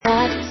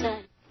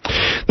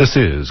This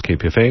is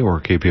KPFA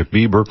or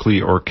KPFB,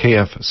 Berkeley or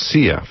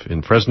KFCF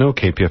in Fresno,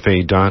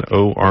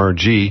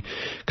 kpfa.org.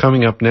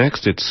 Coming up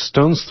next, it's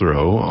Stone's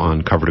Throw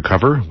on Cover to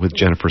Cover with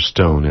Jennifer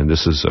Stone, and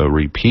this is a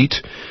repeat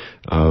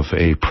of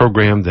a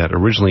program that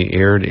originally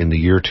aired in the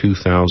year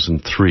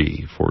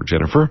 2003 for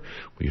Jennifer.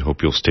 We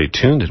hope you'll stay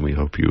tuned, and we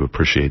hope you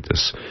appreciate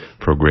this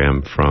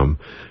program from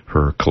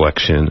her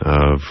collection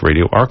of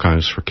radio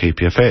archives for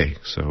KPFA.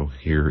 So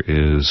here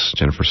is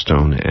Jennifer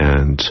Stone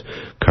and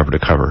Cover to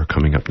Cover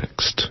coming up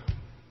next.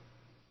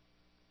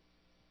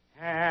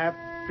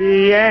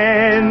 Happy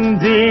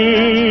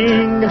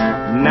ending,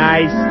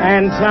 nice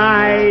and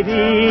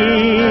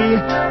tidy.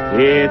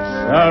 It's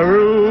a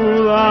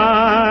rule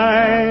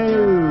I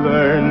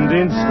learned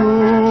in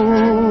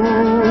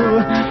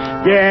school.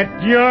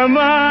 Get your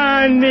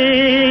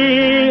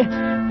money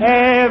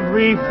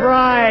every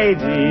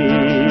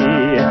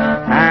Friday.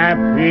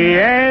 Happy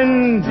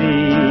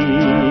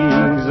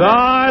endings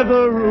are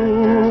the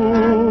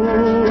rule.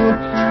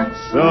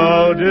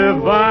 So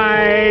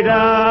divide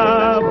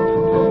up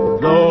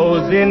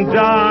those in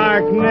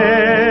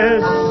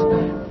darkness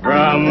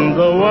from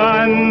the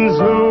ones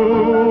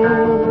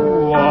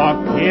who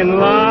walk in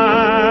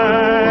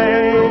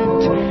light.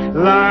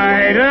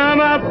 Light 'em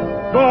up,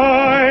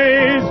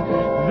 boys,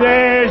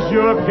 there's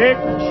your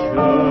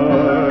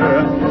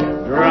picture.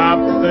 Drop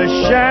the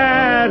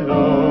shadows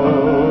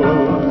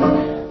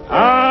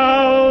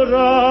out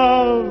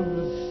of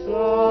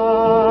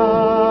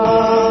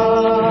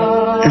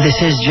sight.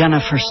 This is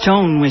Jennifer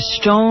Stone with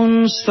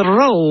Stone's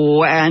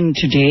Throw, and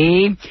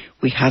today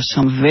we have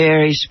some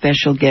very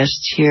special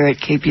guests here at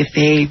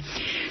KPFA.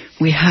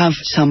 We have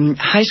some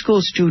high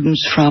school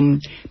students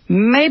from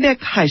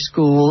Mabec High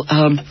School.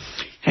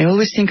 I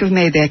always think of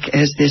Mabec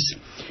as this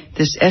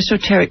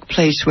esoteric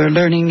place where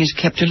learning is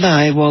kept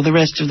alive while the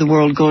rest of the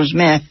world goes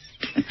mad.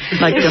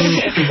 Like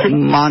the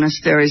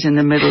monasteries in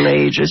the Middle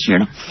Ages, you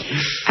know.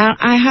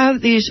 I have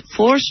these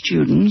 4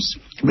 students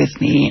with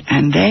me,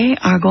 and they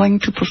are going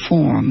to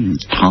perform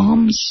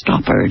Tom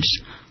Stoppard's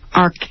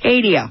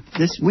Arcadia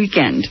this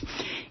weekend.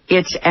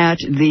 It's at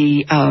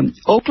the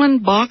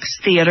Oakland Box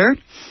Theater,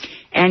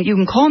 and you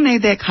can call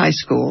Mabec High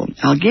School.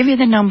 I'll give you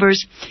the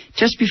numbers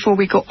just before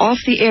we go off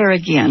the air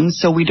again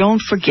so we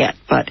don't forget.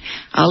 But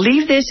I'll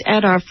leave this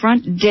at our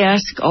front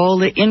desk, all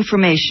the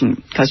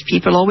information, because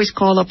people always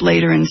call up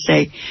later and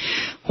say,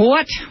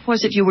 what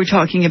was it you were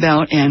talking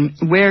about and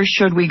where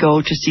should we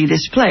go to see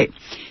this play?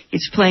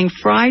 It's playing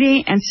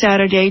Friday and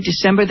Saturday,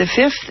 December the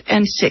 5th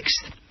and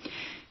 6th.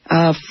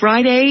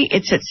 Friday,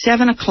 it's at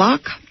 7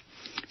 o'clock.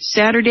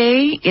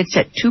 Saturday, it's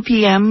at 2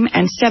 p.m.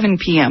 and 7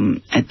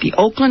 p.m. at the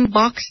Oakland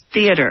Box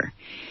Theater.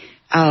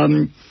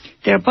 There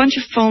are a bunch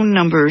of phone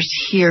numbers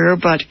here,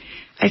 but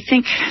I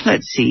think,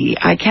 let's see,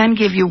 I can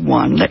give you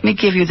one. Let me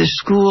give you the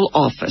school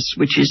office,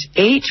 which is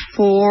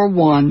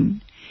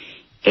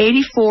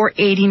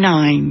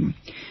 841-8489.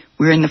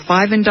 We're in the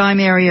 5 and dime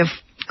area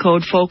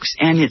code, folks,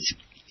 and it's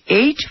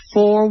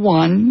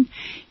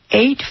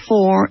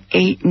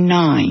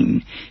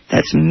 841-8489.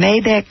 That's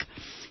Mabec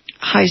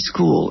High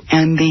School,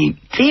 and the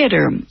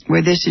theater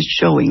where this is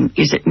showing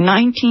is at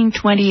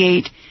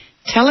 1928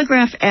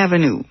 Telegraph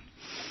Avenue.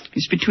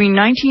 It's between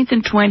 19th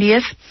and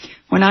 20th.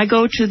 When I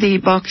go to the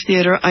Box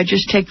Theater, I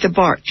just take the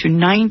BART to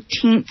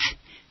 19th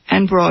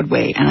and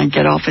Broadway, and I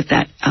get off at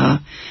that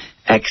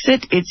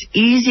exit. It's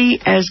easy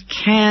as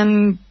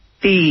can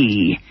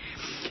be.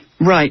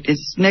 Right,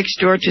 it's next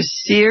door to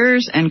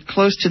Sears and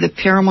close to the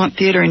Paramount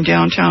Theater in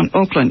downtown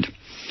Oakland.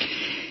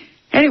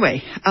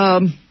 Anyway,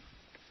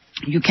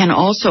 you can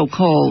also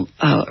call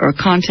or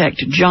contact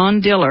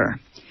John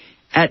Diller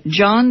at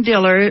John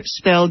Diller,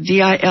 spelled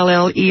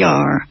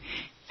D-I-L-L-E-R,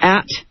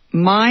 at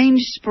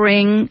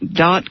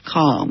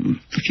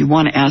mindspring.com. If you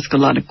want to ask a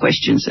lot of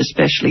questions,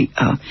 especially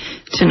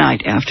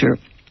tonight after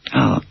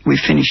we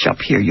finish up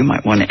here, you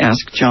might want to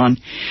ask John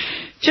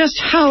just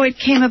how it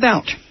came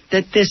about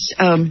that this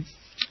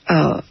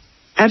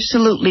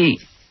absolutely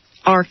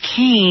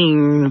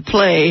arcane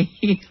play,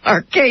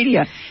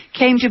 Arcadia,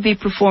 came to be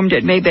performed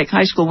at Mabec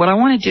High School. What I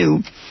want to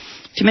do,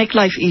 to make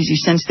life easy,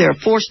 since there are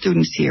 4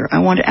 students here, I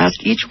want to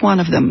ask each one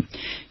of them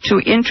to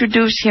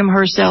introduce him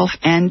herself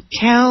and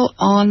tell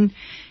on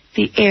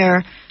the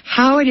air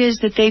how it is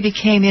that they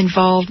became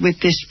involved with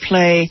this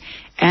play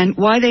and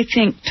why they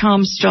think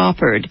Tom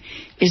Stoppard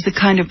is the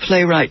kind of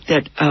playwright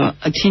that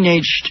a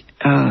teenage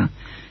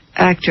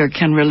actor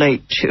can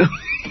relate to.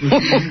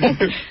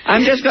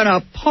 I'm just going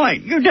to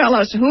point. You tell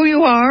us who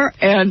you are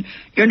and,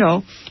 you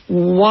know,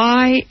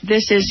 why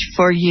this is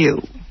for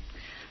you.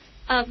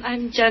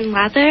 I'm Jen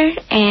Lather,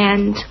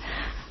 and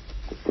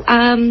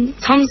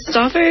Tom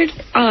Stoppard,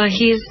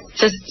 he's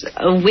just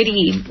a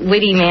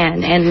witty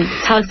man and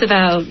talks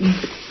about,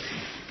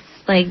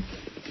 like,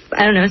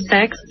 I don't know,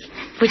 sex,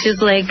 which is,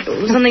 like,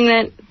 something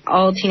that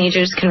all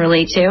teenagers can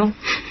relate to.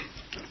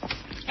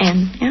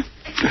 And, yeah.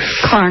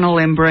 Carnal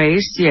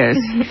embrace, yes.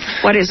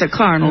 What is a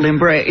carnal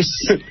embrace?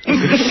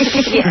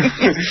 Yeah.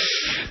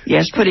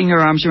 Yes, putting your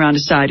arms around a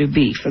side of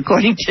beef,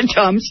 according to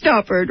Tom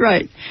Stoppard,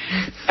 right.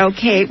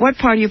 Okay, what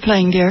part are you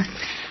playing, dear?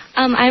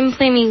 I'm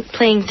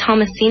playing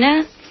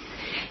Thomasina.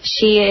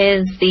 She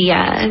is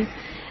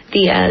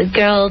the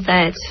girl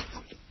that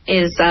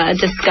is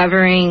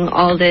discovering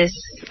all this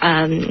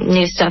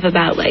new stuff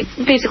about, like,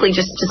 basically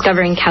just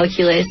discovering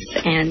calculus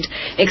and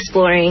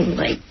exploring,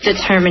 like,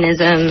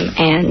 determinism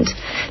and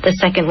the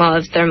second law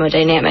of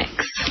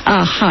thermodynamics.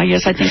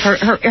 Yes, I think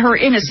her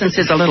innocence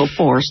is a little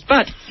forced,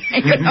 but,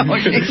 you know,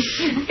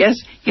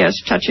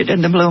 yes, touch it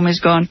and the bloom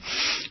is gone.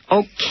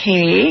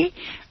 Okay,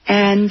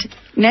 and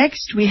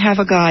next we have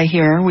a guy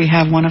here. We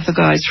have one of the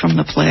guys from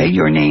the play.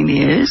 Your name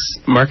is?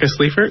 Marcus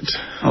Liefert.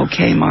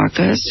 Okay,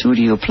 Marcus. Who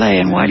do you play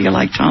and why do you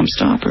like Tom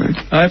Stoppard?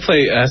 I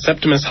play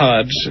Septimus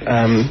Hodge.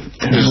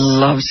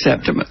 Love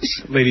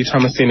Septimus. Lady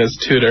Thomasina's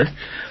tutor.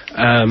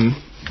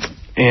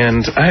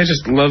 And I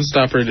just love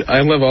Stoppard.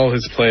 I love all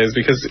his plays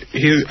because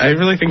I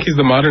really think he's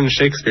the modern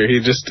Shakespeare. He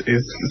just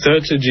is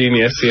such a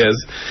genius. He has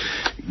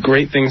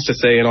great things to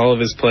say in all of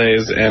his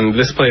plays, and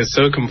this play is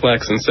so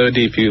complex and so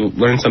deep. You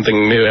learn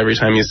something new every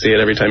time you see it,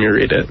 every time you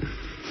read it.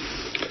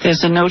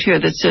 There's a note here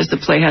that says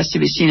the play has to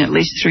be seen at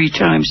least 3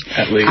 times.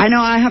 At least. I know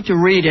I have to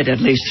read it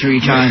at least 3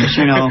 times,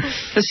 you know.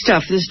 This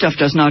stuff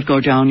does not go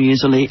down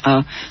easily.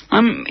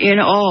 I'm in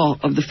awe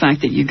of the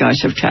fact that you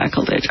guys have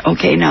tackled it.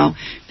 Okay, now,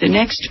 the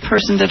next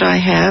person that I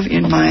have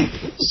in my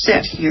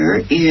set here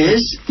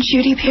is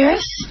Judy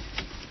Pierce.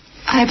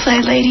 I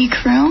play Lady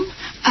Croom.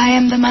 I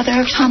am the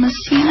mother of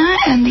Thomasina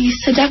and the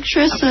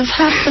seductress of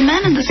half the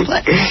men in this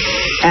play.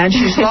 And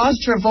she's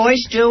lost her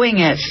voice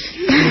doing it.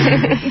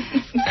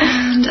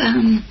 And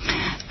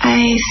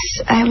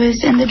I was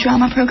in the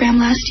drama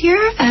program last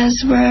year, as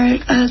were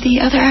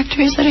the other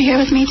actors that are here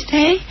with me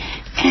today.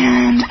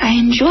 And I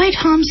enjoy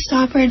Tom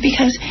Stoppard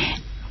because,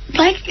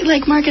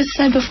 like Marcus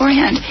said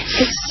beforehand,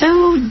 it's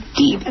so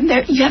deep and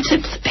you have to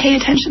pay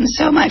attention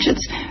so much.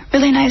 It's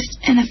really nice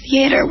in a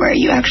theater where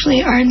you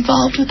actually are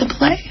involved with the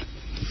play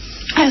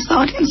as the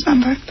audience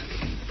member.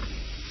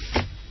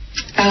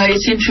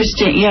 It's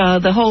interesting, yeah,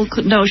 the whole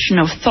notion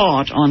of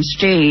thought on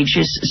stage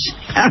is,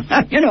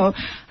 you know,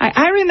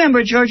 I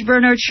remember George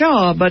Bernard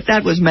Shaw, but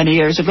that was many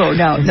years ago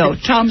now. No,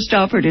 Tom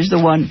Stoppard is the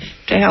one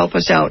to help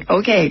us out.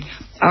 Okay,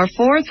 our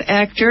 4th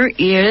actor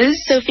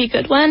is... Sophie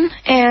Goodwin,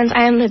 and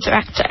I am the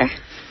director.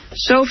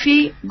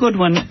 Sophie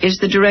Goodwin is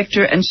the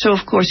director, and so,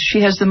 of course,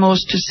 she has the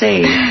most to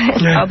say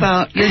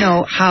about, you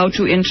know, how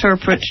to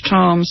interpret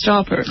Tom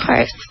Stoppard. Of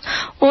course.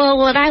 Well,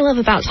 what I love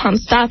about Tom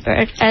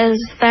Stoppard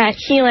is that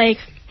he, like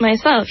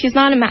myself, he's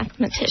not a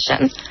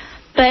mathematician,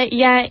 but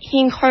yet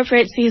he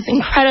incorporates these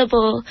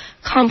incredible,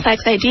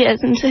 complex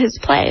ideas into his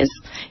plays.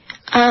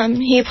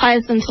 He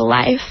applies them to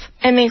life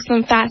and makes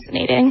them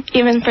fascinating,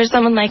 even for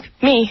someone like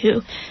me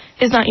who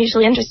is not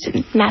usually interested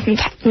in math.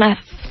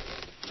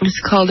 It's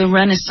called a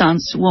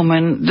Renaissance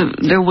woman.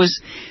 There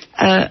was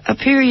a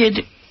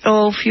period,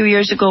 a few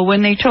years ago,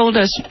 when they told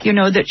us, you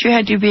know, that you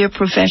had to be a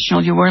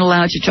professional. You weren't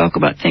allowed to talk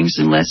about things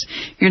unless,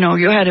 you know,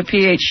 you had a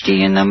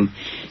PhD in them.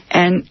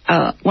 And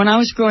when I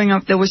was growing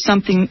up, there was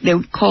something they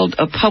called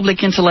a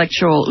public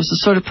intellectual. It was the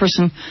sort of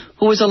person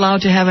who was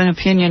allowed to have an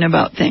opinion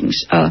about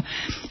things.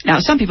 Now,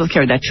 some people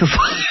carry that too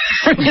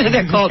far.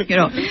 They're called, you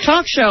know,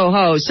 talk show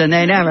hosts, and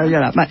they never, you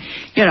know. But,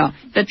 you know,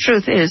 the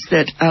truth is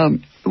that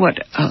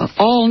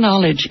all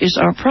knowledge is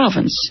our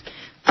province.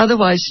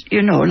 Otherwise,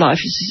 you know, life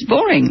is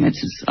boring.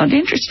 It's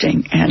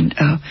uninteresting. And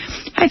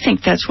I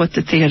think that's what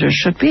the theater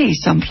should be,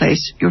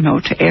 someplace, you know,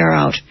 to air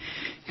out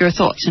your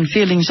thoughts and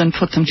feelings and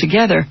put them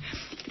together.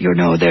 You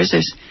know, there's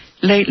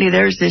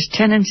this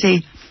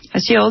tendency, I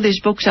see all these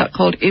books out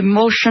called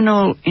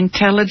Emotional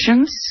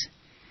Intelligence.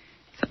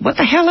 What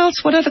the hell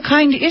else? What other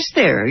kind is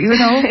there? You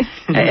know,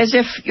 as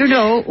if, you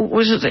know,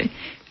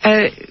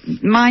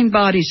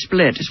 mind-body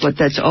split is what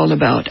that's all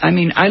about. I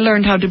mean, I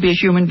learned how to be a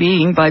human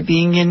being by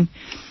being in,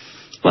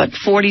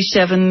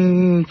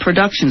 47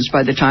 productions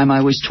by the time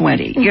I was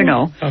 20, you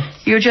know.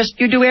 You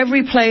do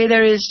every play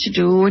there is to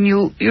do, and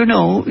you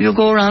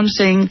go around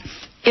saying,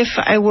 if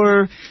I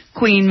were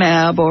Queen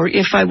Mab, or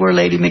if I were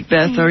Lady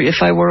Macbeth, or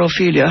if I were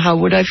Ophelia, how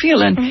would I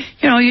feel? And,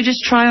 you know, you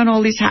just try on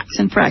all these hats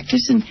and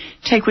practice and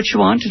take what you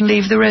want and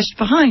leave the rest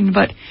behind.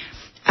 But,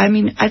 I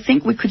mean, I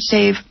think we could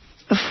save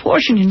a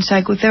fortune in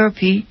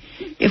psychotherapy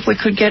if we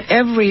could get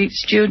every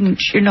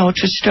student, you know,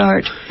 to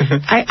start.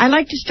 I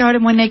like to start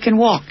them when they can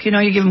walk. You know,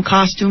 you give them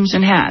costumes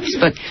and hats.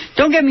 But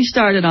don't get me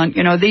started on,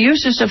 you know, the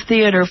uses of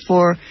theater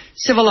for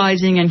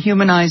civilizing and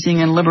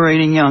humanizing and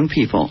liberating young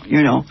people,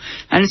 you know.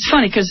 And it's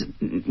funny because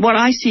what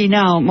I see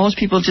now, most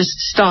people just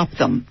stop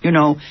them, you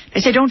know. They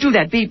say, don't do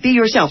that. Be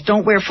yourself.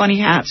 Don't wear funny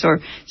hats or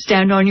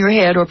stand on your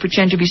head or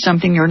pretend to be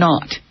something you're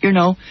not, you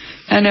know.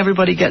 And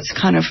everybody gets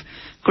kind of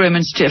grim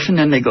and stiff, and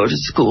then they go to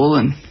school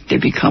and they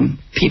become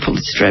people.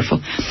 It's dreadful.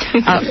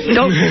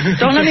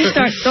 Don't let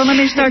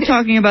me start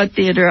talking about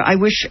theater. I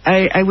wish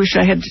I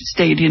had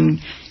stayed in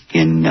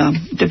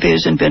the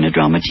biz and been a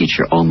drama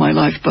teacher all my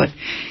life, but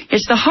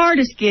it's the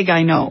hardest gig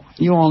I know.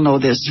 You all know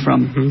this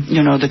from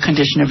you know, the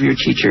condition of your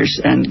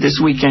teachers, and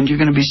this weekend you're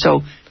going to be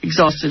so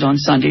exhausted on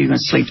Sunday you're going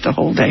to sleep the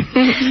whole day.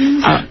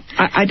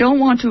 I don't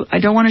want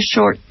to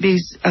short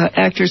these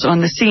actors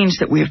on the scenes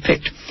that we have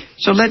picked.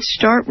 So let's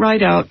start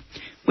right out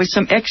with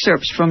some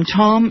excerpts from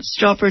Tom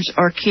Stoppard's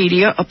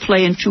Arcadia, a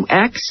play in 2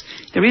 acts.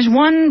 There is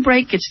one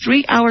break. It's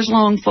 3 hours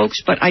long,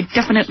 folks, but I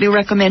definitely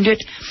recommend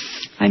it.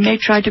 I may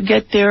try to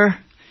get there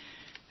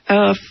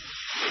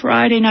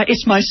Friday night.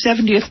 It's my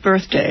 70th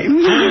birthday.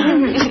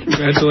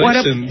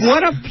 Congratulations.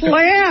 What a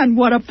plan.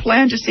 What a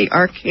plan to see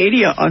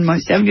Arcadia on my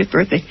 70th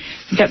birthday.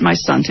 Get my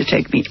son to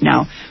take me.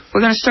 Now,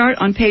 we're going to start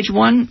on page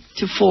 1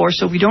 to 4,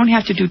 so we don't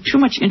have to do too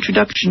much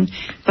introduction,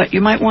 but you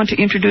might want to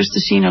introduce the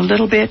scene a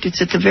little bit. It's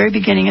at the very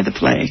beginning of the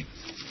play.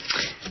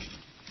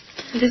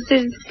 This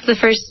is the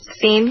first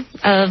scene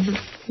of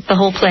the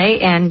whole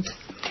play, and,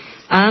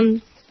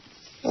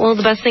 well,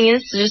 the best thing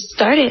is to just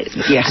start it.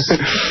 Yes.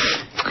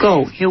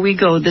 Go. Here we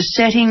go. The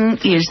setting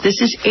is,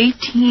 this is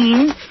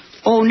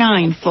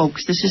 1809,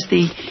 folks. This is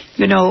the,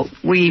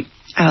 we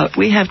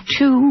have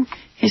 2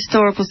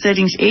 historical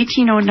settings,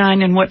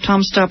 1809 and what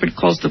Tom Stoppard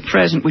calls the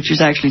present, which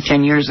is actually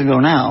 10 years ago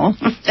now.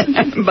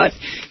 But,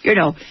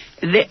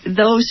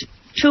 those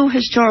 2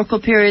 historical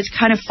periods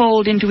kind of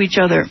fold into each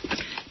other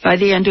by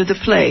the end of the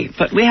play.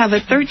 But we have a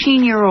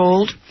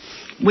 13-year-old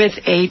with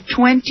a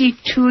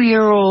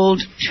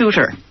 22-year-old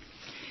tutor.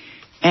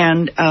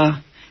 And,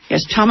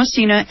 yes,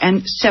 Thomasina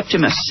and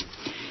Septimus.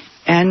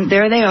 And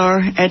there they are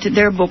at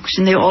their books,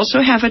 and they also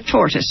have a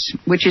tortoise,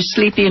 which is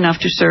sleepy enough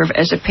to serve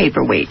as a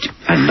paperweight.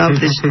 I love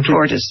this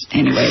tortoise,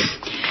 anyway.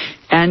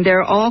 And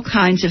there are all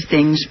kinds of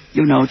things,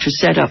 to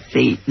set up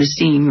the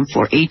scene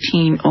for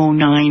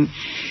 1809.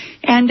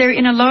 And they're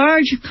in a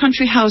large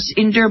country house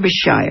in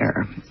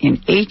Derbyshire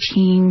in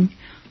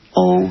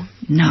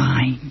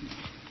 1809.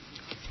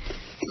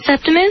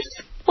 Septimus,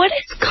 what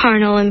is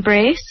carnal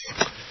embrace?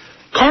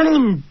 Carnal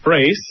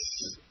embrace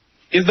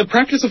is the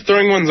practice of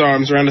throwing one's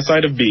arms around a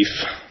side of beef.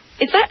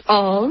 Is that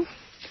all?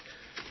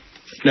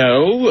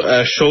 No,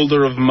 a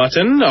shoulder of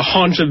mutton, a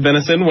haunch of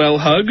venison well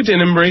hugged, an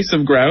embrace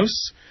of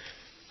grouse.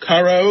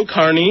 Caro,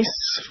 carnis,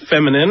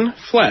 feminine,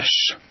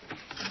 flesh.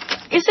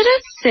 Is it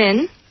a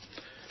sin?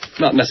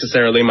 Not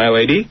necessarily, my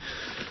lady.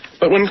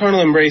 But when carnal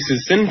embrace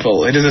is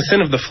sinful, it is a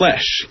sin of the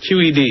flesh,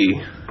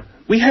 QED.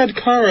 We had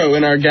Caro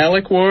in our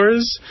Gallic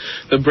wars.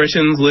 The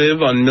Britons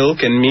live on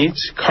milk and meat,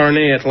 carne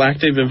et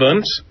lacte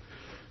vivunt.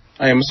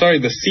 I am sorry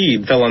the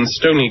seed fell on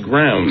stony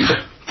ground.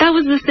 That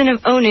was the sin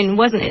of Onan,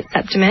 wasn't it,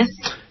 Septimus?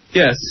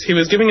 Yes, he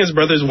was giving his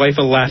brother's wife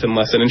a Latin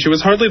lesson, and she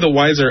was hardly the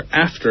wiser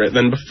after it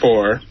than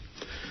before.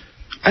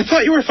 I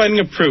thought you were finding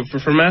a proof for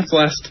Fermat's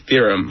last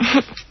theorem.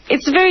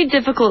 It's very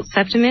difficult,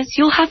 Septimus.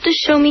 You'll have to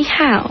show me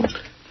how.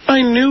 If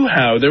I knew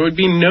how, there would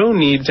be no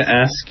need to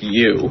ask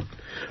you.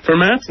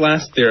 Fermat's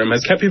last theorem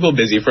has kept people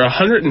busy for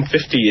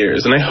 150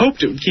 years, and I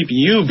hoped it would keep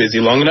you busy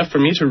long enough for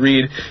me to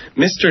read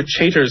Mr.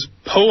 Chater's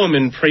poem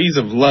in praise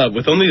of love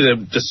with only the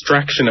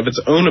distraction of its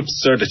own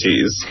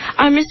absurdities.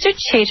 Are Mr.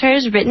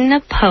 Chater's written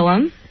a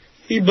poem?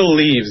 He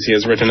believes he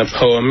has written a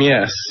poem,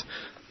 yes.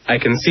 I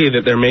can see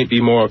that there may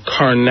be more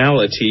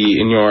carnality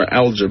in your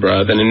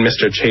algebra than in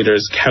Mr.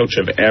 Chater's couch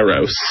of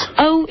Eros.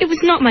 Oh, it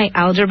was not my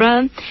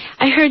algebra.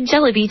 I heard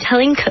Jellaby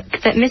telling Cook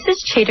that Mrs.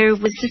 Chater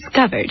was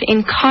discovered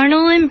in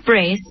carnal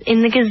embrace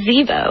in the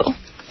gazebo.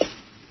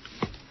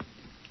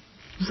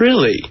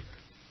 Really?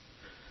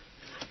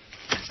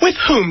 With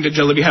whom, did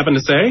Jellaby happen to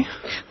say?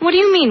 What do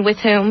you mean, with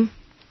whom?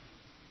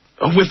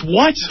 With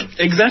what?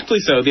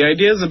 Exactly so. The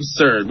idea is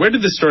absurd. Where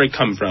did this story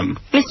come from?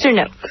 Mr.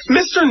 Noakes.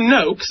 Mr.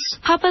 Noakes?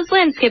 Papa's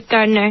landscape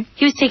gardener.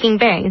 He was taking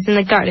bearings in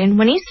the garden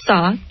when he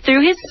saw,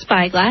 through his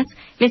spyglass,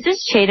 Mrs.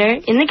 Chater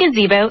in the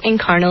gazebo in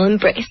carnal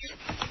embrace.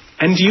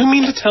 And do you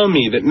mean to tell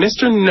me that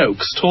Mr.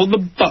 Noakes told the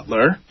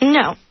butler?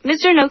 No.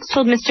 Mr. Noakes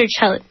told Mr.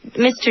 Chater.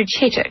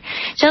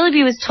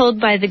 Jellaby was told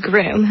by the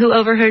groom, who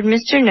overheard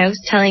Mr.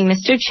 Noakes telling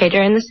Mr.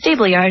 Chater in the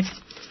stable yard.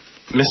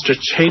 Mr.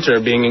 Chater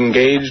being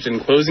engaged in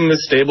closing the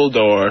stable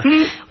door.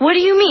 What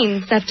do you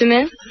mean,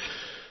 Septimus?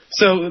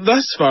 So,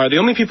 thus far, the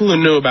only people who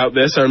know about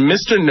this are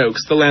Mr.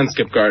 Noakes, the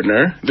landscape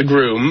gardener, the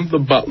groom, the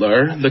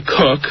butler, the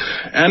cook,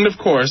 and, of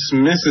course,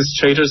 Mrs.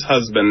 Chater's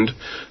husband,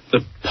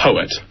 the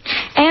poet.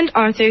 And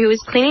Arthur, who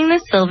was cleaning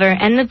the silver,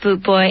 and the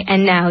boot boy,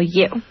 and now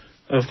you.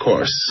 Of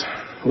course.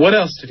 What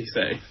else did he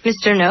say?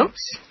 Mr. Noakes?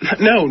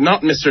 No,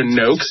 not Mr.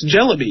 Noakes.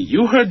 Jellaby.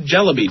 You heard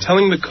Jellaby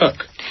telling the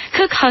cook.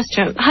 Cook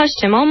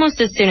hushed him almost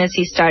as soon as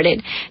he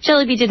started.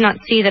 Jellaby did not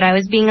see that I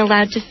was being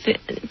allowed to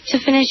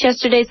finish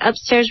yesterday's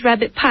upstairs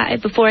rabbit pie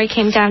before I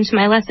came down to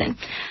my lesson.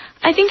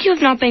 I think you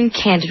have not been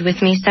candid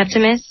with me,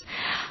 Septimus.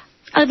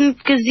 A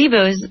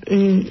gazebo is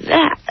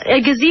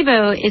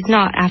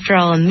not, after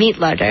all, a meat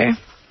larder.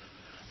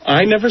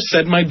 I never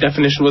said my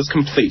definition was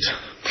complete.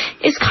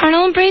 Is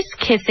carnal embrace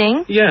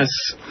kissing? Yes.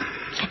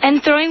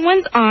 And throwing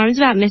one's arms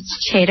about Mr.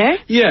 Chater?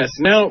 Yes.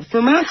 Now,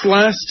 Fermat's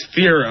last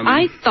theorem...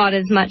 I thought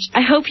as much.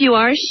 I hope you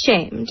are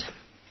ashamed.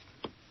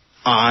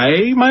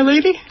 I, my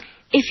lady?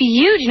 If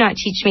you do not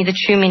teach me the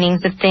true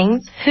meanings of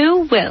things,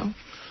 who will?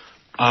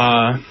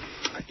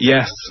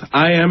 Yes,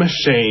 I am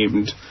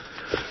ashamed.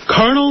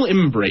 Carnal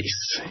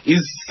embrace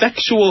is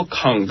sexual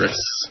congress,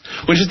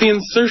 which is the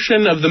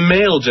insertion of the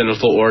male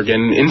genital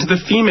organ into the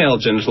female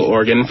genital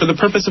organ for the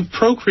purpose of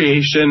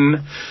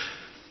procreation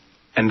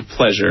and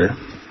pleasure.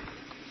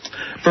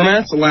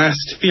 Fermat's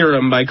last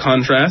theorem, by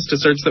contrast,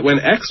 asserts that when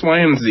x, y,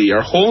 and z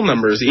are whole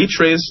numbers, each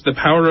raised to the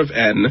power of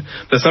n,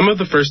 the sum of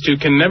the first two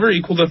can never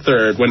equal the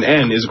third when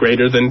n is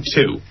greater than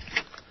 2.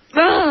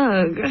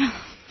 Ugh.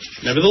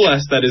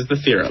 Nevertheless, that is the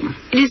theorem.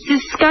 It is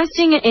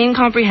disgusting and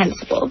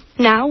incomprehensible.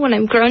 Now, when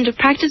I'm grown to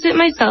practice it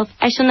myself,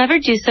 I shall never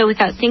do so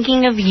without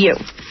thinking of you.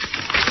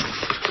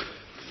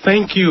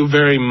 Thank you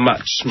very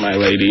much, my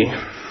lady.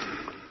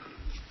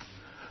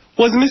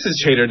 Was Mrs.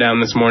 Chater down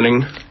this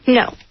morning?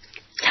 No.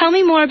 Tell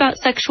me more about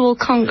sexual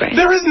congress.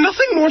 There is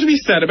nothing more to be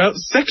said about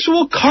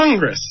sexual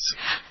congress.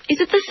 Is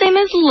it the same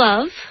as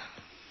love?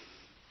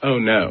 Oh,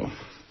 no.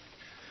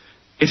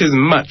 It is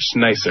much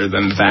nicer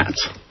than that.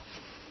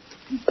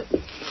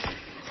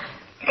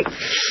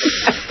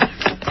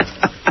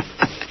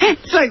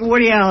 It's like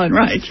Woody Allen,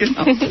 right? You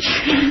know,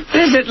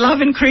 is it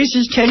love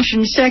increases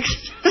tension, sex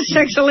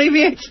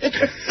alleviates it?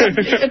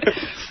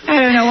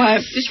 I don't know why.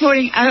 This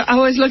morning I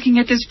was looking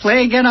at this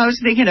play again. I was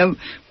thinking of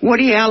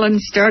Woody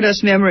Allen's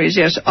Stardust Memories.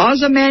 Yes,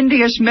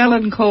 Ozymandias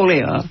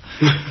Melancholia.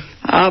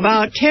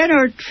 About 10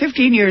 or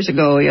 15 years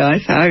ago, yeah,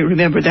 I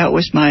remember that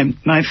was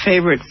my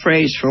favorite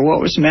phrase for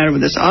what was the matter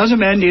with this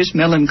Ozymandias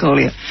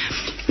Melancholia.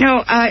 You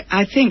know,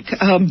 I think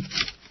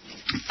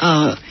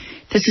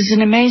this is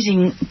an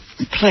amazing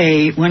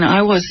play. When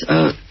I was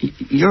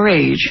your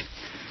age,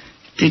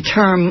 the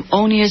term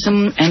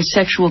onism and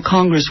sexual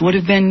congress would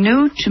have been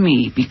new to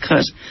me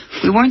because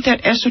we weren't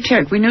that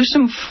esoteric. We knew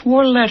some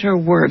four-letter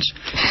words,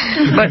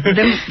 but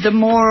the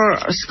more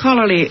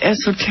scholarly,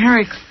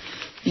 esoteric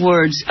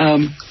words,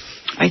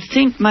 I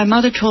think my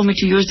mother told me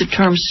to use the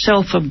term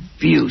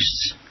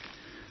self-abuse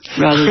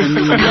rather than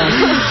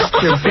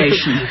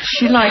masturbation.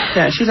 She liked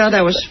that. She thought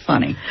that was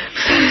funny.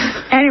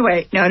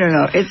 Anyway, no.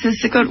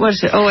 It's a good, what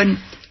is it? Oh, and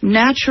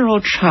natural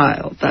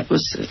child. That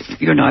was,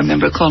 I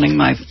remember calling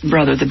my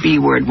brother the B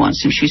word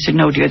once, and she said,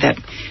 no, dear, that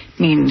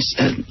means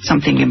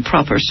something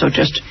improper. So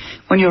just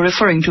when you're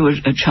referring to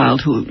a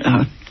child who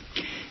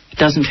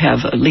doesn't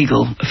have a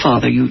legal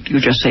father, you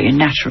just say a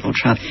natural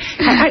child.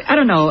 I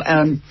don't know.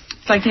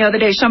 It's like the other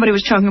day, somebody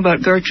was talking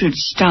about Gertrude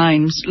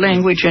Stein's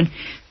language, and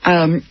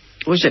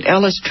was it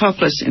Alice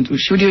Toklas? And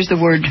she would use the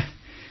word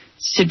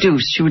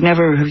seduce. She would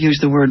never have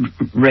used the word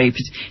rape.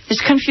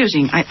 It's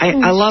confusing.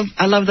 I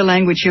love the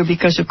language here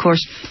because, of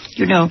course,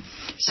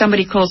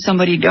 somebody calls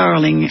somebody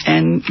darling,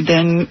 and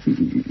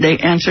then they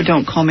answer,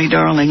 don't call me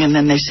darling, and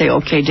then they say,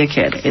 okay,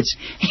 dickhead.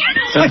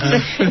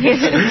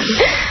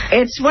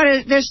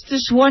 There's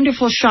this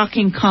wonderful,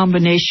 shocking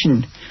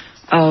combination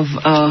of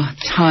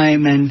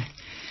time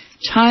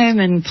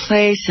and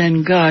place,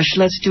 and gosh,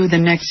 let's do the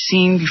next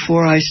scene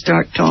before I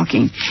start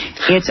talking.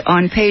 It's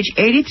on page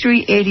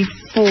 83,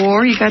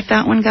 84. You got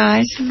that one,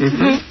 guys?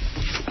 Mm-hmm.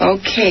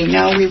 Okay,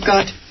 now we've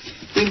got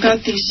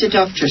the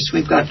seductress.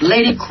 We've got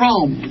Lady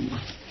Chrome.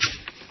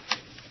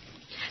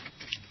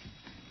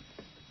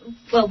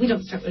 Well, we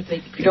don't start with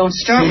Lady Chrome. You don't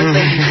start with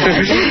Lady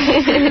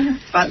Chrome.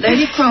 But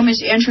Lady Chrome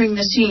is entering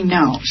the scene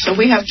now. So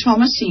we have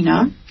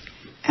Thomasina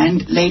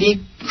and Lady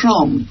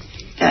Chrome.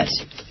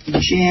 That's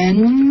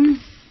Jen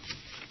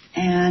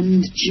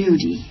and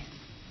Judy.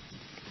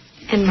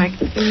 And Mark.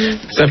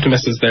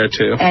 Septimus is there,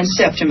 too. And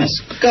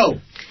Septimus. Go.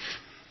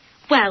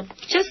 Well,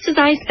 just as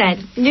I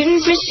said,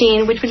 Newton's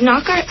machine, which would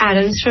knock our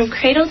atoms from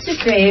cradle to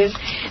grave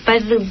by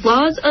the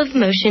laws of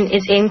motion,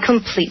 is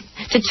incomplete.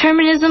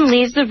 Determinism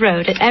leaves the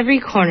road at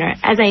every corner,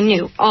 as I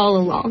knew all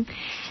along.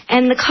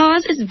 And the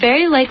cause is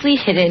very likely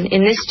hidden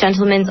in this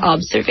gentleman's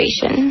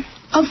observation.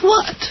 Of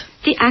what?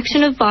 The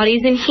action of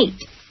bodies in heat.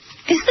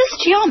 Is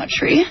this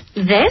geometry?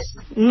 This?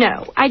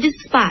 No, I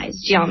despise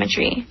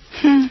geometry.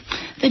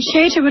 The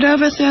Chater would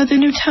overthrow the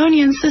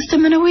Newtonian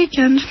system in a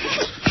weekend.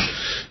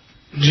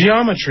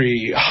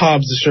 Geometry,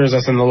 Hobbes assures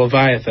us in the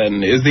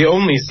Leviathan, is the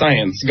only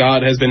science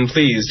God has been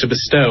pleased to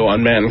bestow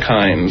on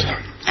mankind.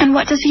 And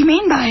what does he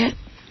mean by it?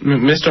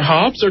 Mr.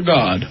 Hobbes or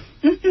God?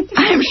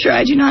 I am sure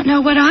I do not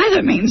know what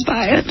either means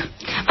by it.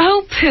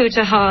 Oh, pooh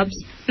to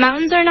Hobbes.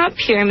 Mountains are not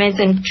pyramids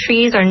and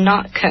trees are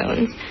not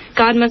cones.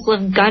 God must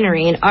love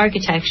gunnery and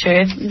architecture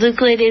if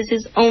Euclid is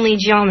his only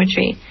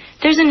geometry.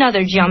 There's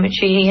another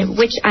geometry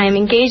which I am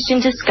engaged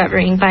in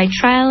discovering by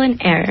trial and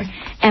error.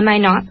 Am I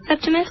not,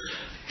 Septimus?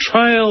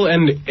 Trial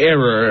and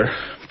error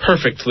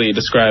perfectly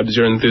describes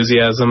your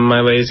enthusiasm,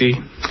 my lady.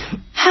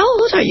 How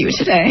old are you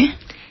today?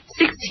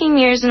 16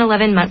 years and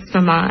 11 months,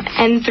 Mama,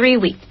 and 3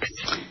 weeks.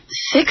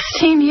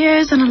 16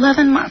 years and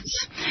 11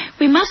 months.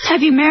 We must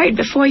have you married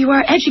before you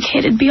are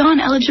educated beyond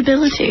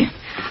eligibility.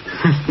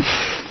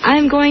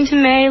 I'm going to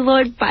marry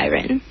Lord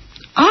Byron.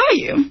 Are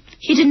you?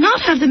 He did not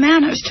have the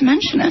manners to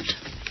mention it.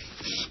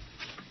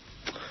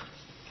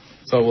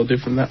 That's all we'll do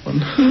from that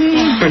one.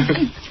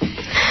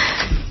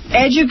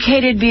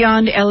 Educated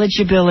beyond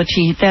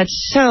eligibility.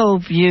 That's so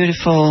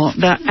beautiful.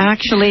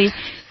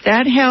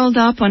 That held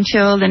up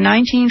until the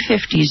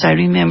 1950s. I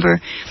remember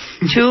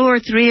 2 or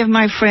 3 of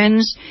my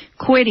friends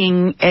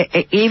quitting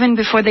even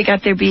before they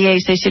got their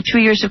BAs. They said 2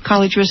 years of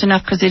college was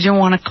enough because they didn't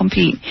want to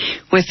compete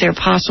with their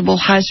possible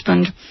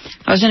husband.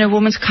 I was in a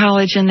women's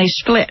college and they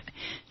split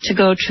to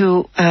go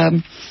to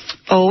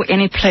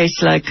any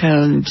place like,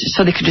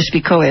 so they could just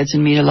be co-eds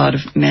and meet a lot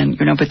of men,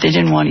 but they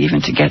didn't want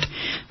even to get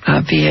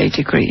a BA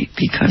degree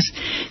because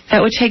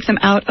that would take them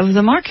out of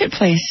the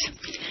marketplace.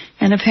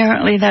 And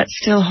apparently that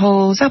still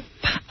holds up.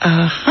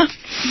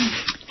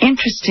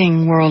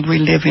 Interesting world we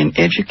live in,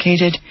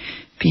 educated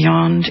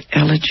beyond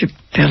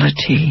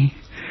eligibility.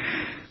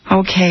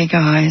 Okay,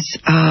 guys,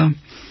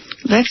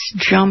 let's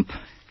jump.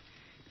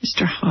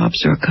 Mr.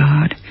 Hobbs or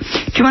God.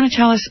 Do you want to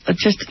tell us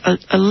just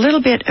a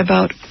little bit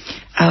about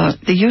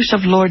the use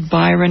of Lord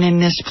Byron in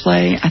this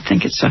play? I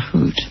think it's a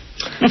hoot.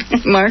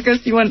 Marcus,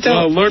 you want to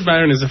tell? Well, Lord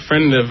Byron is a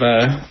friend of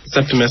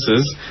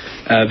Septimus's.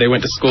 They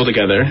went to school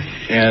together,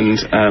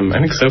 and I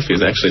think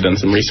Sophie's actually done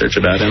some research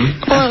about him.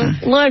 Well,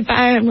 Lord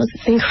Byron was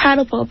this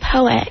incredible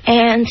poet,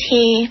 and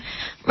he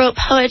wrote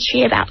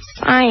poetry about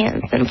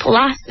science and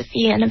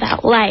philosophy and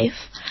about life.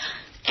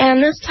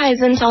 And this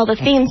ties into all the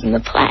themes in the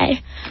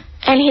play.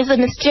 And he's a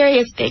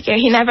mysterious figure.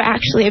 He never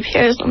actually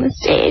appears on the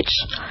stage.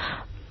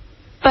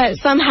 But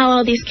somehow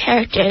all these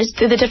characters,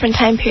 through the different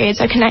time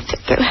periods, are connected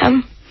through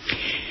him.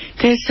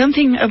 There's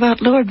something about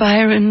Lord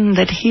Byron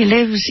that he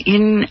lives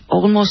in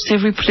almost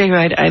every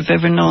playwright I've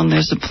ever known.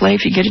 There's a play,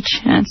 if you get a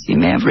chance, you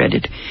may have read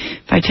it,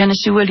 by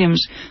Tennessee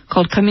Williams,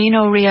 called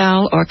Camino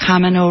Real or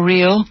Camino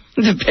Real,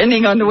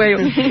 depending on the way.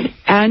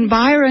 And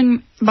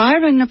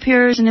Byron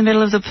appears in the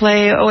middle of the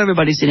play. Oh,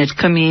 everybody's in it.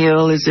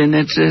 Camille is in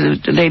it,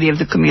 the Lady of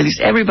the Camellias.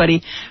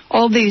 Everybody,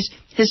 all these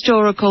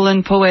historical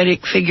and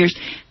poetic figures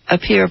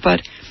appear. But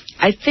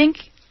I think,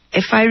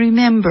 if I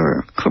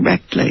remember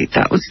correctly,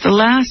 that was the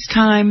last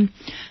time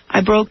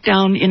I broke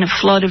down in a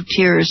flood of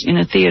tears in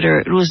a theater.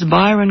 It was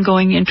Byron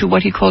going into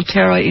what he called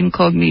terra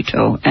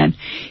incognito. And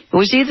it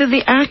was either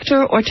the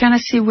actor or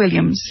Tennessee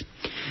Williams.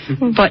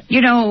 But,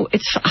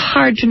 it's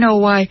hard to know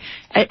why.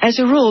 As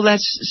a rule,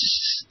 that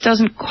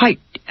doesn't quite...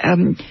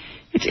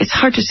 it's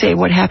hard to say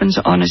what happens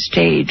on a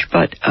stage.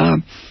 But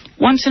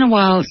once in a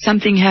while,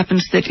 something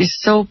happens that is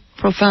so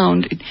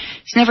profound.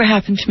 It's never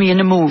happened to me in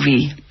a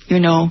movie,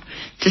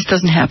 just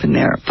doesn't happen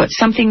there. But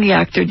something the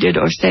actor did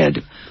or said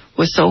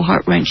was so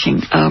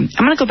heart-wrenching. I'm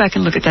going to go back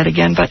and look at that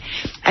again. But,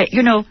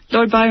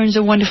 Lord Byron's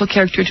a wonderful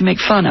character to make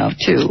fun of,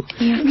 too.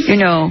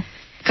 Yeah.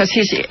 Because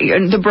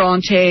the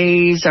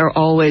Brontes are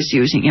always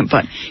using him.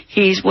 But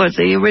he's,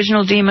 the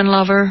original demon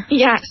lover?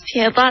 Yes, he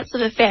had lots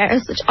of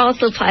affairs, which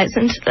also ties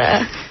into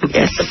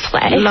the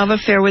play. Love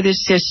affair with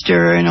his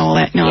sister and all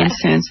that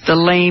nonsense. Yes. The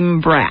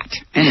lame brat.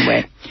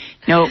 Anyway.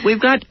 No, we've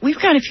got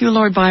a few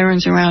Lord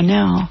Byrons around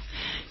now.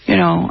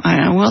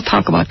 We'll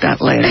talk about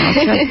that later.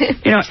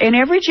 In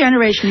every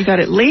generation, you got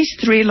at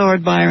least 3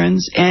 Lord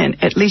Byrons and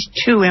at least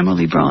 2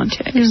 Emily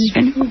Brontes.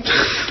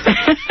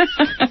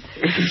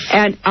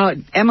 And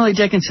Emily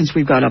Dickinson's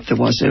we've got up the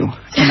wazoo.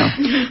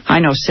 I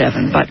know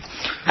 7, but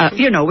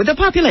the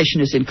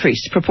population has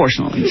increased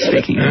proportionally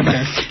speaking.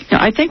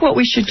 Now, I think what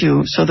we should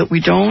do so that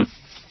we don't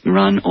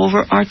run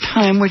over our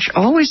time, which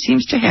always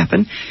seems to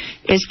happen,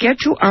 is get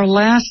to our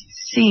last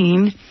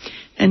scene,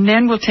 and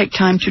then we'll take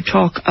time to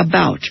talk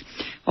about.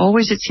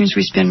 Always it seems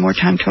we spend more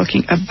time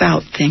talking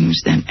about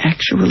things than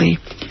actually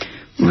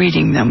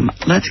reading them.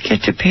 Let's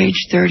get to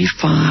page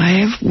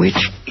 35, which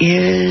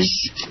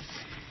is...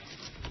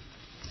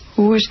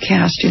 Who is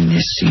cast in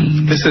this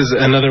scene? This is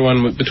another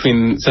one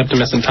between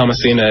Septimus and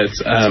Thomasina. It's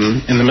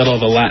in the middle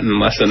of a Latin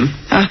lesson.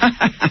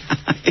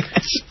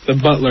 Yes. The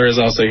butler is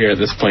also here at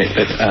this point,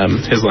 but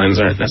his lines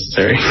aren't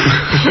necessary.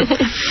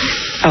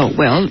 Oh,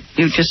 well,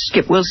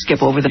 we'll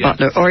skip over the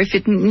butler. Or if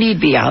it need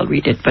be, I'll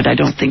read it, but I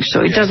don't think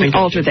so. It doesn't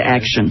alter the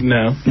action.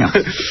 No.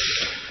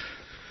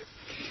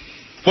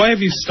 Why have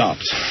you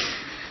stopped?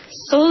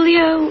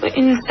 Solio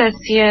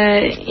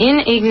incessia in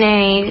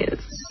igne,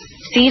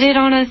 seated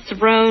on a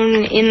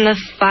throne in the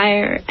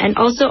fire, and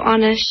also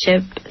on a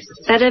ship,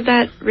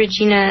 sedabat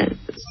regina,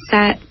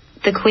 sat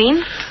the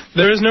queen?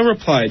 There is no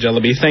reply,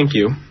 Jellaby, thank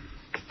you.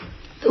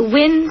 The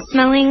wind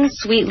smelling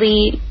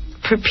sweetly,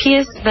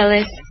 perpeus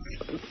velis,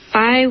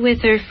 by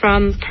with her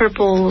from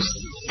purple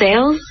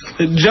sails.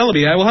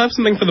 Jellaby, I will have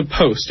something for the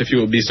post, if you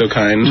will be so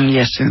kind.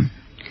 Yes, sir.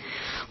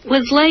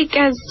 Was like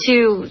as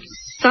to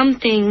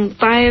something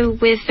by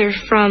with her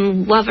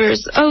from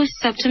lovers, O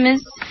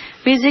Septimus,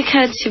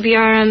 musica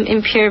tibiarum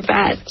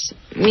imperbat,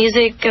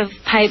 music of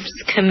pipes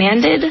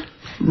commanded.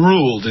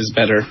 Ruled is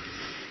better.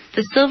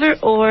 The silver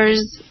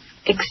oars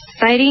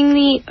exciting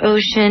the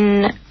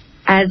ocean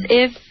as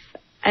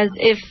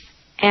if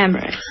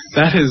amorous.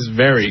 That is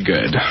very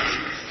good.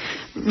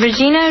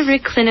 Regina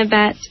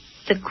reclinabat,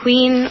 the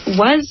queen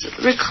was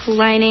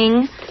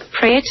reclining,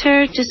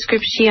 praetor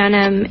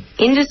descriptionem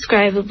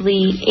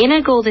indescribably in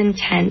a golden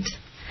tent,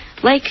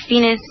 like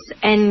Venus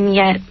and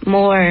yet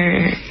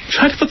more.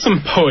 Try to put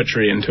some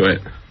poetry into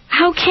it.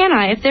 How can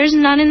I if there's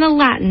none in the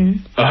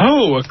Latin?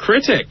 Oh, a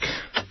critic.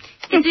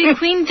 Is it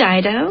Queen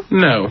Dido?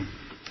 No.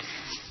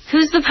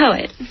 Who's the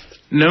poet?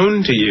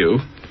 Known to you.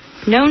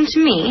 Known to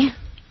me.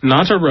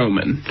 Not a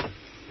Roman.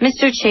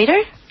 Mr.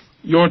 Chater?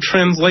 Your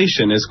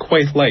translation is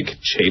quite like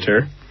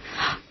Chater.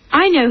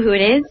 I know who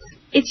it is.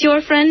 It's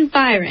your friend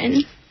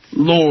Byron.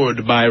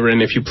 Lord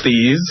Byron, if you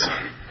please.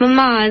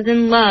 Mamma's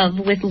in love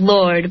with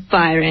Lord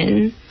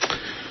Byron.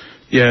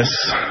 Yes.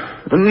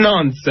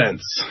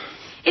 Nonsense.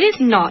 It is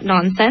not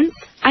nonsense.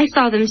 I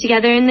saw them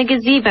together in the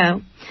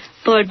gazebo.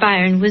 Lord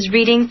Byron was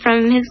reading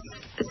from his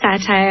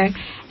satire,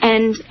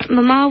 and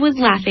Mamma was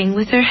laughing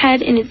with her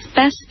head in its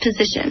best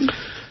position.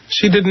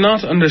 She did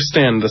not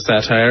understand the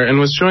satire and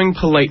was showing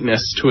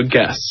politeness to a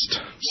guest.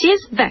 She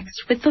is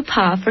vexed with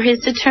Papa for his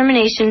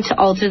determination to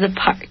alter the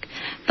park,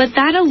 but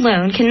that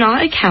alone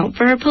cannot account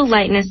for her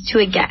politeness to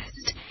a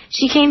guest.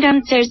 She came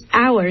downstairs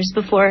hours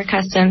before her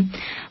custom.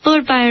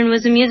 Lord Byron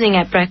was amusing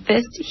at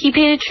breakfast. He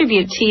paid a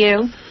tribute to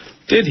you.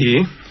 Did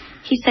he?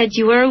 He said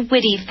you were a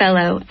witty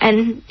fellow,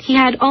 and he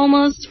had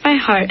almost by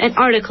heart an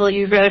article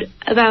you wrote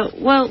about,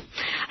 well,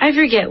 I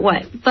forget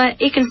what,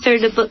 but it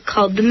concerned a book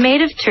called The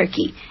Maid of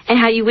Turkey, and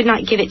how you would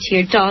not give it to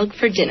your dog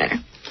for dinner.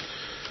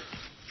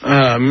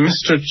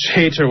 Mr.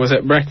 Chater was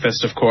at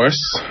breakfast, of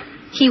course.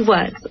 He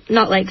was,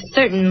 not like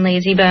certain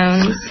lazy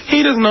bones.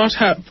 He does not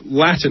have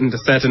Latin to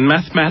set and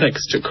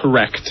mathematics to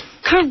correct.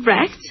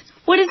 Correct?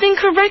 What is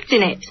incorrect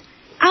in it?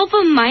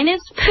 Alpha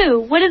minus? Pooh,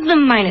 what is the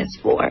minus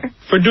for?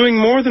 For doing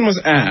more than was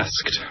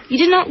asked. You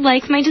did not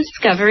like my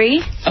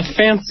discovery? A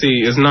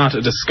fancy is not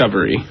a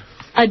discovery.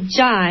 A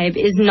jibe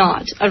is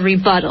not a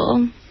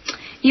rebuttal.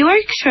 You are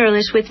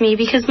churlish with me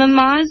because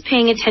Mamma is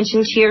paying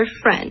attention to your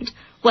friend.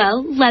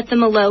 Well, let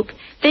them elope.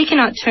 They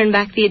cannot turn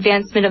back the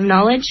advancement of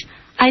knowledge.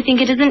 I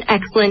think it is an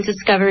excellent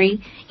discovery.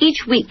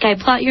 Each week I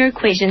plot your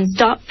equations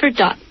dot for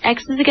dot,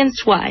 x's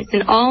against y's,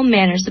 in all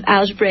manners of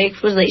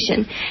algebraic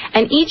relation,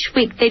 and each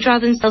week they draw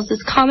themselves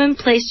as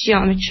commonplace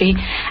geometry,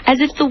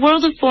 as if the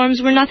world of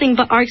forms were nothing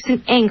but arcs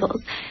and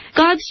angles.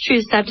 God's true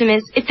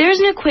Septimus, if there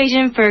is an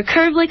equation for a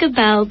curve like a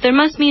bell, there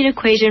must be an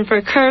equation for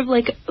a curve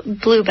like a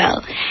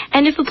bluebell.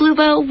 And if a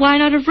bluebell, why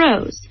not a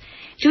rose?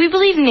 Do we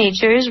believe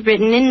nature is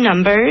written in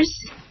numbers?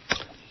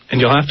 And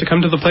you'll have to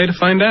come to the play to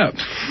find out.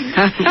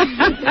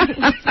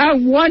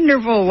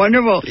 Wonderful,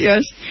 wonderful,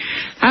 yes.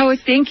 I was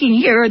thinking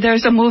here,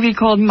 there's a movie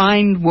called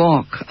Mind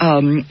Walk,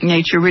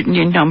 Nature Written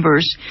in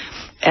Numbers.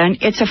 And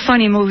it's a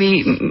funny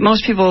movie.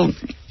 Most people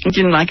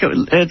didn't like it.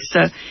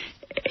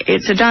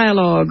 It's a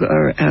dialogue,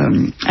 or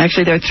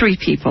actually there are three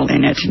people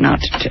in it, not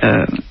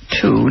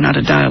two, not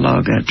a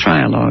dialogue, a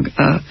trialogue.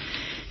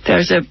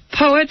 There's a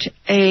poet,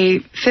 a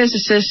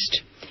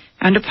physicist,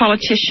 and a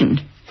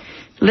politician.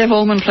 Liv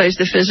Ullmann plays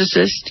the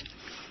physicist,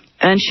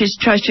 and she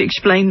tries to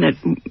explain that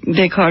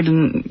Descartes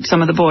and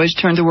some of the boys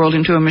turned the world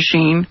into a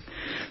machine,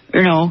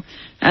 you know,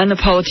 and the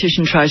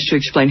politician tries to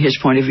explain his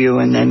point of view,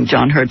 and then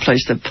John Hurt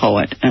plays the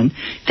poet, and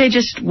they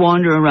just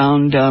wander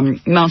around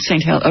Mount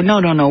St. Helens. Oh,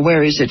 no,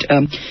 where is it?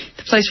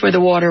 The place where the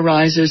water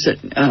rises at,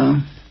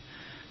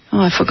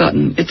 I've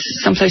forgotten. It's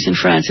someplace in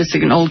France. It's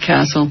like an old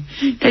castle.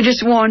 They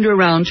just wander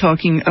around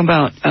talking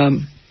about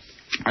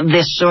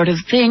this sort of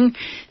thing,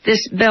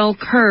 this bell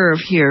curve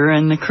here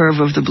and the curve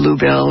of the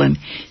bluebell, and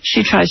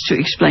she tries to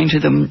explain to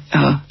them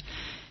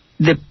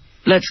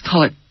let's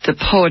call it the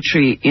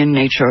poetry in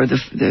nature, or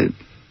the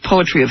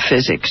poetry of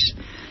physics.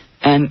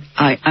 And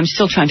I'm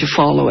still trying to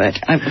follow it.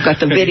 I've got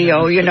the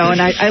video, you know,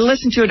 and I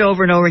listen to it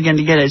over and over again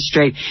to get it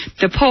straight.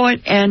 The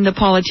poet and the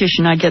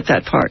politician, I get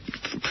that part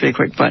pretty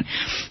quick, but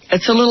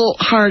it's a little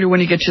harder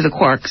when you get to the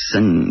quarks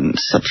and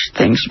such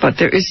things. But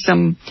there is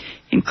some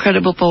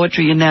incredible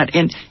poetry in that.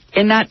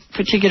 In that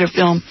particular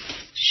film,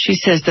 she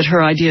says that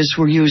her ideas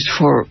were used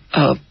for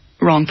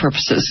wrong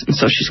purposes, and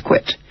so she's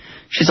quit.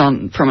 She's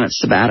on permanent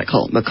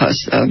sabbatical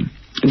because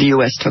the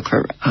U.S. took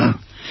her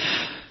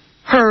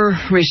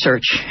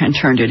research and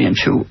turned it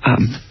into,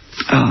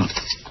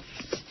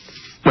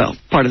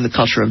 part of the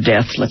culture of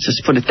death. Let's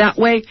just put it that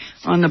way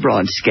on the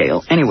broad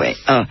scale. Anyway,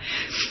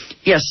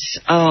 yes,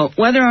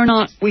 whether or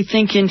not we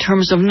think in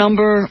terms of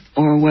number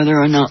or whether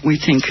or not we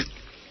think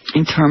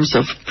in terms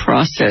of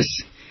process,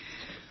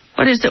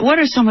 what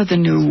are some of the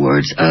new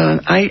words?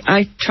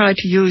 I try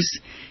to use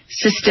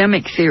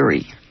systemic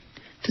theory.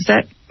 Does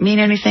that mean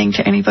anything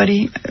to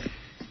anybody?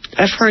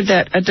 I've heard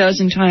that a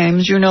dozen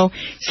times, you know.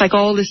 It's like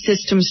all the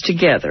systems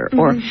together,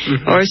 or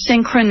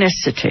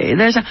synchronicity.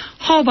 There's a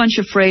whole bunch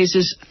of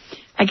phrases.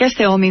 I guess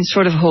they all mean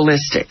sort of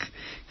holistic.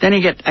 Then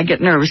I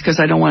get nervous because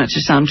I don't want it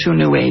to sound too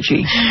new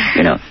agey,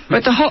 you know.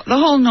 But the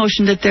whole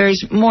notion that there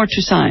is more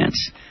to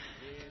science.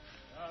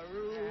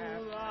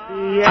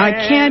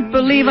 I can't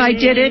believe I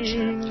did it.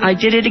 I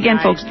did it again,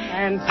 folks.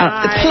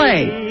 The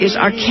play is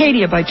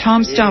Arcadia by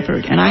Tom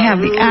Stoppard, and I have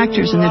the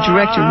actors and the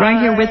director right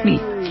here with me.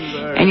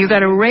 And you've got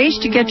to race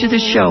to get to the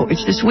show.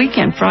 It's this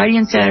weekend, Friday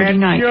and Saturday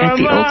night, at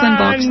the Oakland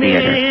Box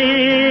Theater.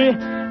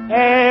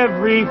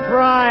 Every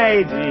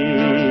Friday,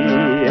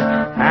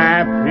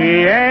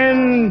 happy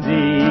endings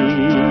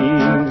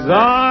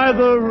are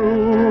the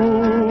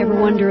rule. Ever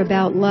wonder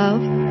about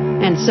love?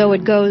 And so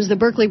it goes. The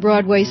Berkeley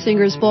Broadway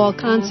Singers Fall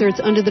Concerts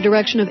under the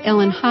direction of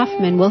Ellen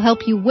Hoffman will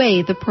help you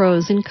weigh the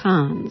pros and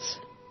cons.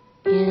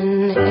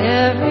 In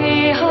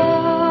every home.